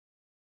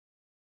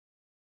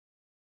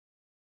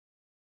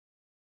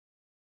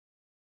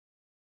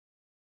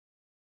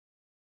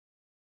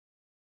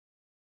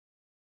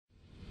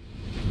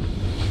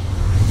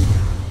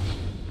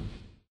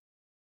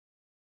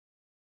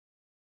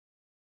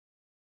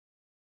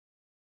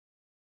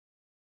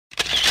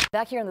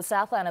Back here in the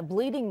Southland, a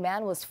bleeding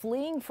man was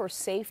fleeing for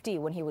safety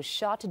when he was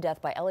shot to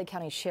death by LA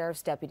County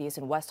Sheriff's deputies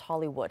in West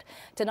Hollywood.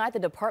 Tonight, the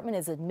department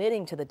is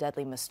admitting to the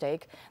deadly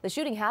mistake. The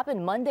shooting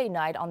happened Monday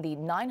night on the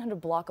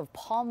 900 block of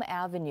Palm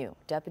Avenue.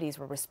 Deputies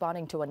were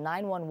responding to a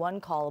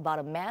 911 call about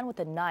a man with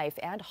a knife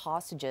and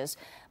hostages.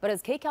 But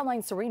as KCAL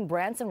 9's Serene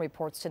Branson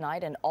reports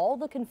tonight, in all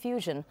the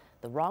confusion,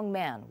 the wrong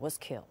man was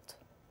killed.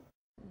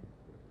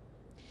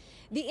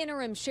 The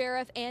interim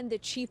sheriff and the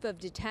chief of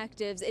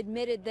detectives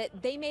admitted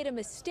that they made a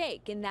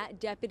mistake in that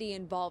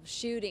deputy-involved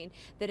shooting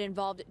that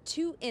involved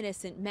two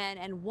innocent men,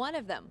 and one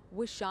of them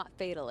was shot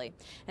fatally.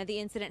 And the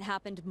incident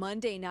happened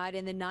Monday night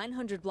in the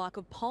 900 block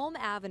of Palm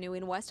Avenue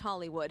in West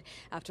Hollywood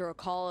after a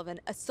call of an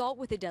assault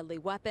with a deadly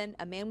weapon,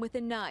 a man with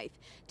a knife.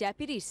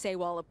 Deputies say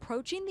while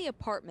approaching the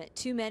apartment,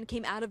 two men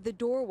came out of the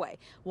doorway,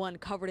 one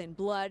covered in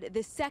blood,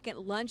 the second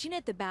lunging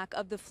at the back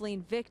of the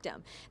fleeing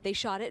victim. They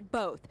shot at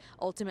both,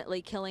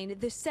 ultimately killing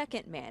the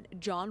second man,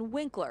 John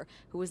Winkler,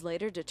 who was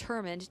later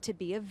determined to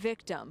be a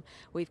victim.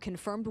 We've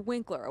confirmed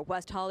Winkler, a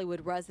West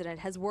Hollywood resident,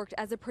 has worked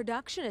as a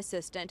production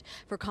assistant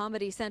for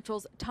Comedy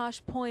Central's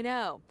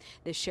Tosh.0.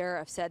 The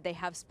sheriff said they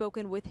have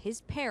spoken with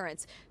his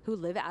parents who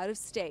live out of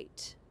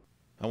state.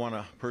 I want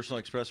to personally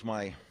express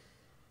my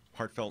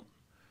heartfelt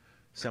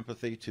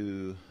sympathy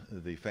to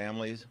the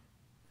families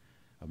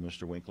of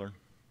Mr. Winkler.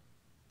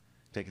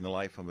 Taking the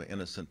life of an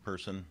innocent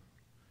person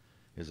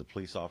is a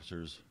police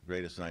officer's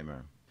greatest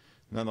nightmare.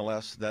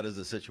 Nonetheless, that is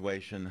the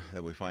situation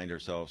that we find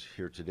ourselves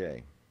here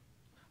today.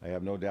 I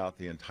have no doubt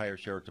the entire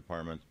Sheriff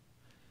Department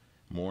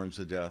mourns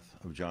the death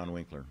of John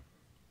Winkler,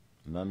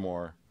 none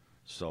more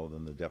so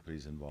than the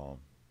deputies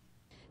involved.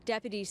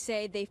 Deputies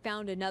say they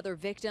found another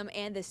victim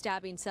and the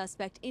stabbing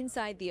suspect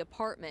inside the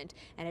apartment,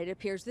 and it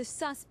appears the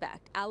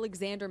suspect,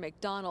 Alexander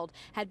McDonald,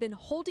 had been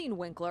holding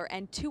Winkler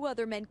and two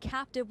other men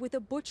captive with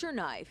a butcher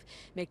knife.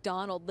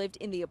 McDonald lived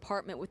in the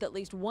apartment with at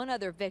least one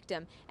other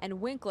victim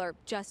and Winkler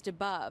just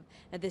above.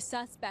 Now, the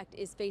suspect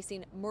is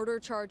facing murder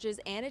charges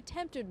and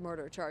attempted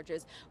murder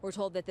charges. We're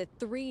told that the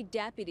three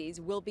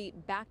deputies will be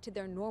back to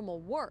their normal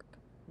work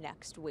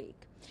next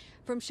week.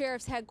 From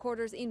Sheriff's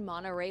Headquarters in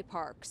Monterey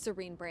Park,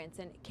 Serene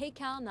Branson,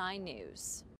 KCAL 9 News.